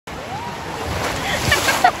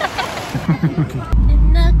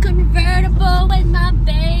In the convertible with my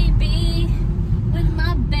baby, with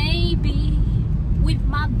my baby, with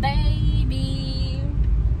my baby,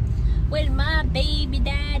 with my baby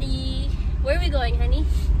daddy. Where are we going, honey?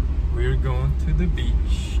 We're going to the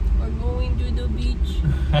beach. We're going to the beach.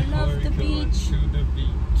 I love the beach. To the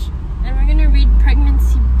beach. And we're gonna read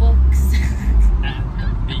pregnancy books. At the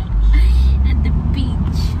beach. At the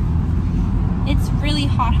beach. It's really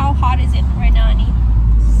hot. How hot is it right now, honey?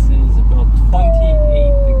 This is about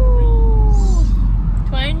 28 degrees.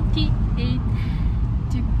 28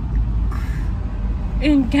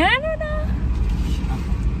 in Canada?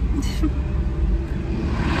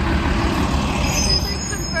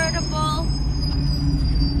 Convertible.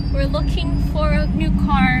 We're looking for a new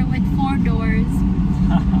car with 4 doors.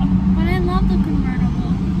 But I love the convertible.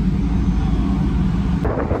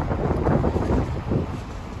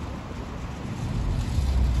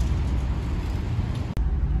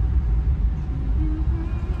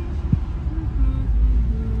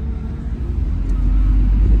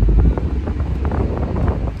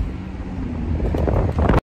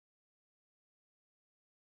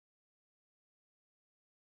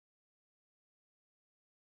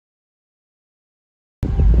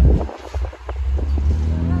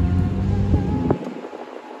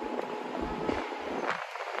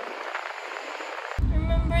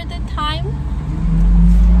 The time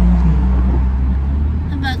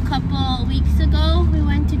about a couple weeks ago we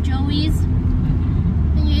went to Joey's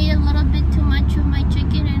and you ate a little bit too much of my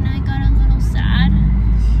chicken and I got a little sad.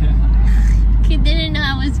 Yeah. He didn't know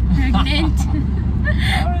I was pregnant.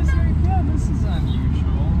 Yeah, this is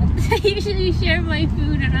unusual. I usually share my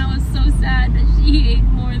food and I was so sad that she ate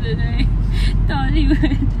more than I thought he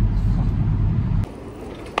would.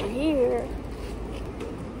 Here.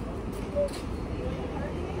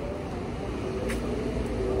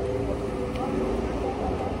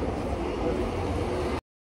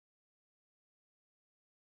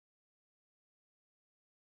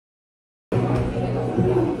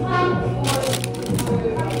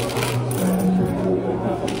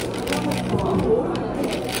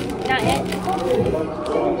 Not yet.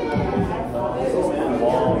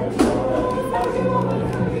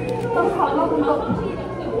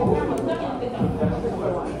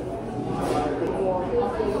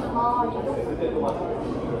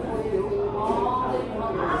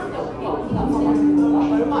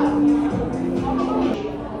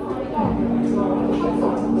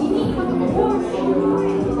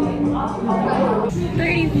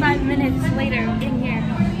 35 minutes later in here.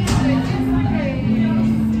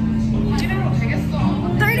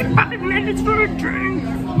 35 minutes for a drink.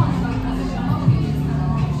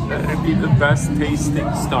 That'd be the best tasting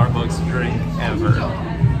Starbucks drink ever.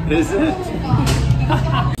 Is it?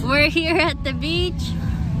 We're here at the beach.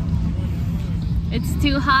 It's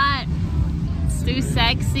too hot. It's too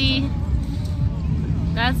sexy.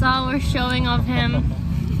 That's all we're showing of him.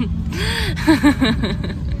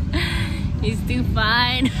 He's too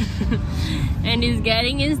fine. And he's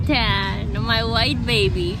getting his tan. My white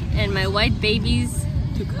baby. And my white babies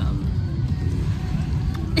to come.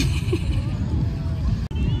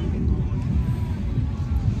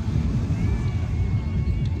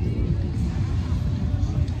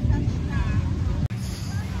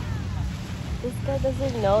 This guy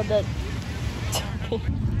doesn't know that.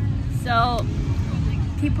 So,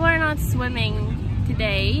 people are not swimming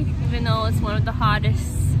today, even though it's one of the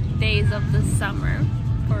hottest days of the summer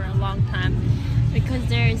for a long time, because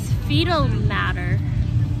there's fetal matter.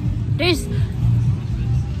 There's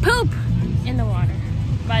poop in the water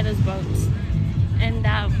by those boats. And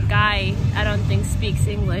that guy, I don't think, speaks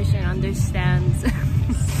English and understands.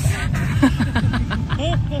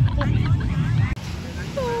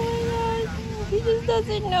 He just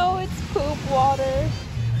doesn't know it's poop water.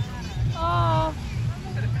 Oh,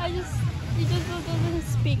 he just doesn't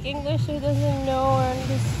speak English, so he doesn't know or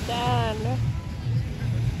understand.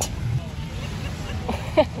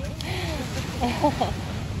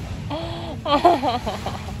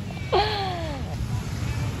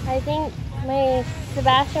 I think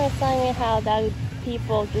Sebastian was telling me how that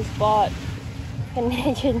people just bought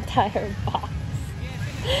Canadian Tire box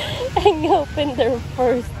and opened their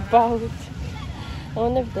first boat. I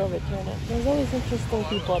wonder if they'll return it. There's always interesting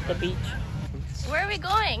people at the beach. Where are we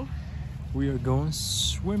going? We are going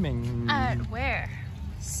swimming. At where?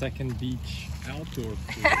 Second beach outdoor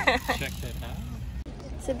pool. Check that out.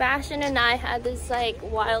 Sebastian and I had this like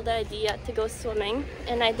wild idea to go swimming,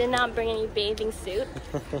 and I did not bring any bathing suit.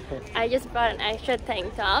 I just brought an extra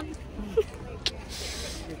tank top.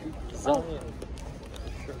 Oh.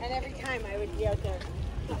 And every time I would be out there.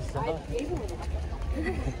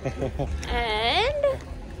 And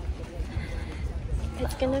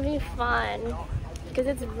It's gonna be fun because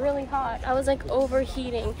it's really hot. I was like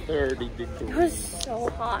overheating. 30 degrees. It was so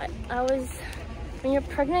hot. When you're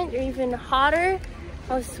pregnant, you're even hotter.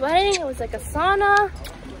 I was sweating. It was like a sauna.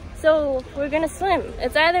 So we're gonna swim.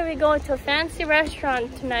 It's either we go to a fancy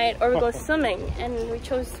restaurant tonight or we go swimming, and we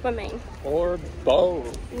chose swimming. Or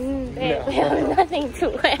both. Babe, No. we have nothing to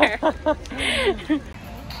wear.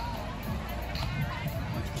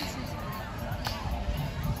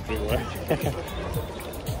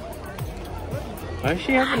 Why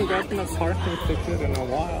she hasn't gotten a parking ticket in a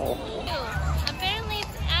while? Apparently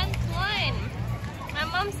it's Anne Klein. My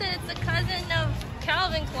mom said it's a cousin of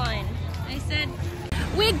Calvin Klein. I said,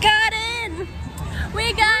 we got in!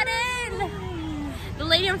 We got in! The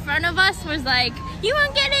lady in front of us was like, you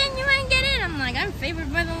won't get in, you won't get in. I'm like, I'm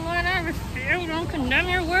favored by the Lord. I refuse, don't condemn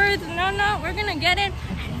your words. No, we're gonna get in.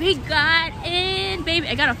 We got in, baby.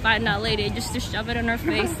 I gotta find that lady just to shove it in her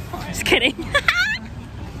face. Just kidding.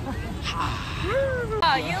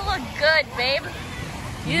 Oh, you look good, babe.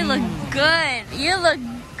 You look good. You look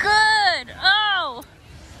good. Oh,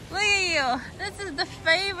 look at you. This is the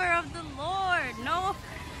favor of the Lord. No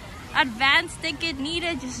advance ticket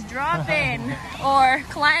needed. Just drop in or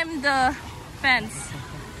climb the fence.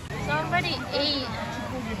 Somebody ate.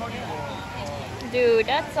 Dude,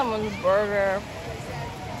 that's someone's burger.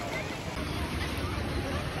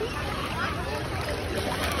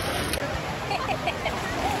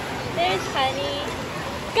 There's Honey.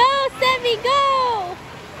 Go, Sevi, go!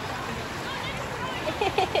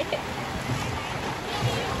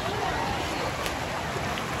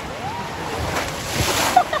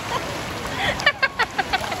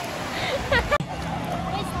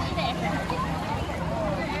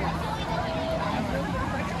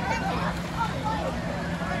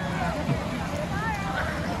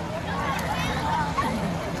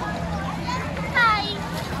 Hi.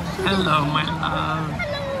 Hello, my love.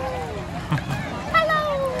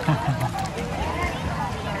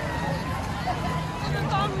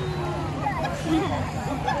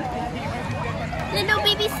 Little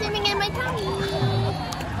baby swimming in my tummy.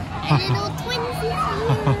 A little twins is here.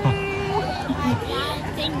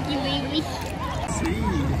 Thank you, baby. See.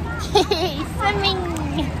 Swimming.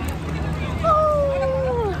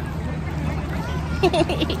 Oh.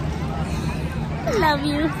 I love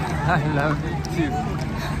you. I love you too.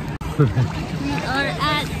 We are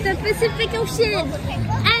at the Pacific Ocean.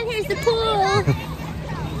 And here's the pool.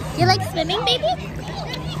 You like swimming, baby?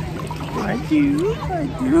 I do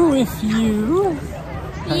with you.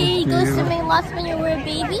 You go swimming lots when you were a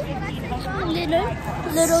baby?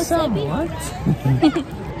 Little Sebi?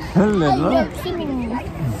 A little. I love swimming.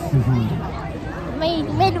 My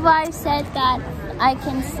midwife said that I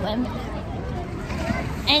can swim.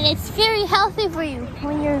 And it's very healthy for you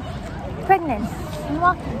when you're pregnant and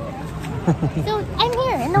walking. So I'm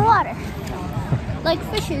here in the water. Like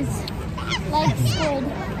fishes. Like squid.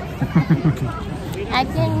 I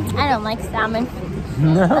don't like salmon.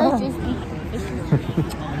 No. Those just eat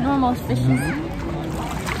fishes. Normal fishes.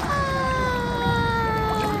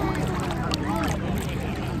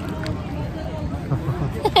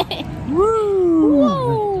 Woo!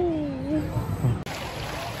 Whoa.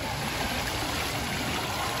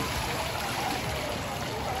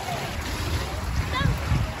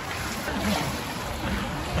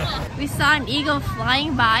 We saw an eagle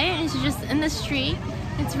flying by and it's just in the street.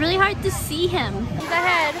 It's really hard to see him. He's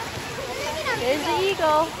ahead. There's the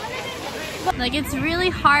eagle. Like, it's really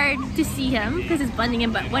hard to see him because it's blending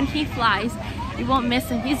in, but when he flies, you won't miss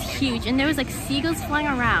him. He's huge. And there was like seagulls flying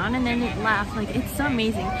around and then it left. Like, it's so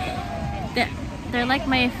amazing. They're like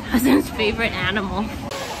my husband's favorite animal.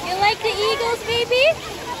 You like the eagles, baby?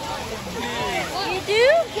 You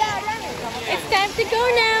do? It's time to go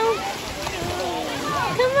now.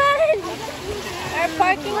 Come on. Our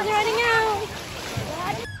parking is running out.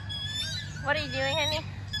 What are you doing, honey?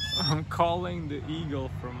 I'm calling the eagle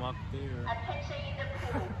from up there.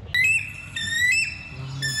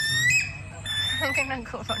 I'm gonna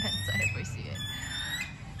go run inside if I see it.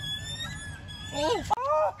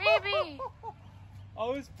 Baby! I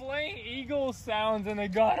was playing eagle sounds and I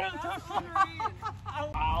got him to freeze.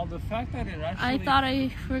 Wow, the fact that it actually... I thought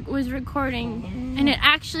I was recording and it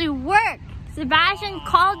actually worked. Sebastian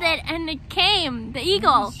called it and it came, the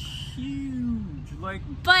eagle. Huge, like.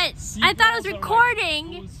 But I thought I was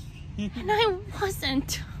recording and I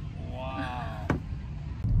wasn't. Wow.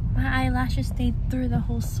 My eyelashes stayed through the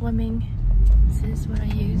whole swimming. This is what I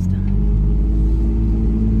used.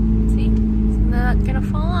 See, it's not gonna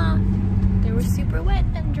fall off. They were super wet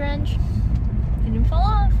and drenched. They didn't fall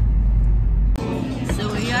off.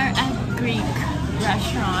 So we are at Greek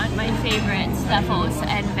restaurant, my favorite, Stephos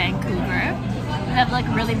at Vancouver. We have like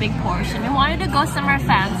a really big portion. We wanted to go somewhere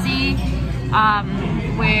fancy,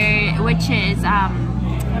 which is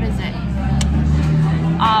what is it?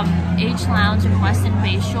 H Lounge in Weston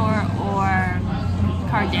Bayshore or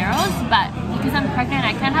Carderos, but because I'm pregnant,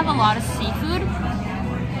 I can't have a lot of seafood.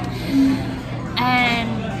 And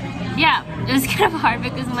yeah, it was kind of hard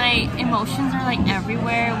because my emotions are like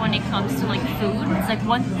everywhere when it comes to like food. It's like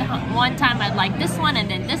one time I'd like this one and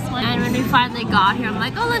then this one. And when we finally got here, I'm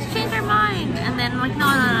like, oh, let's change our mind. And then I'm like, no,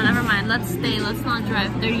 never mind. Let's stay. Let's not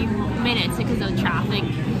drive 30 minutes because of traffic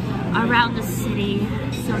around the city.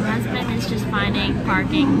 So my husband is just finding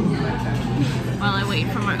parking while I wait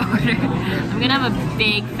for my order. I'm gonna have a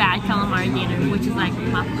big fat calamari dinner, which is like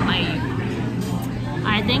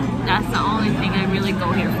I think that's the only thing I really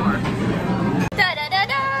go here for. Da da da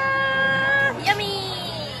da! Yummy!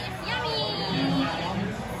 Yummy!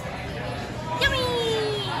 Yummy!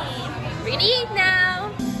 Ready to eat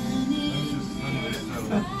now!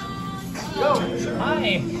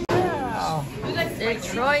 Hi! Wow.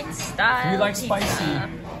 Detroit style. Do you like spicy?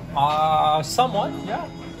 Somewhat, yeah.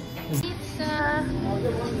 Pizza.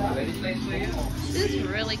 This is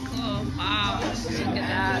really cool. Wow, look at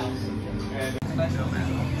that.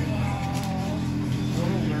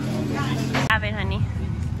 Have it, honey.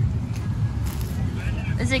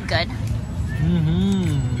 Is it good?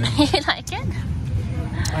 Mm-hmm. You like it?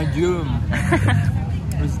 I do.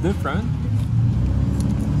 It's different.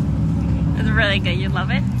 It's really good. You love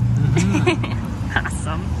it? Mm-hmm.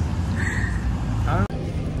 Awesome.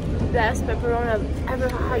 Best pepperoni I've ever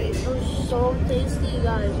had. It was so tasty, you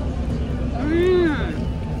guys. Mmm.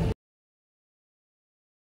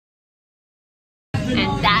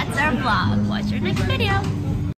 And that's our vlog. What's your next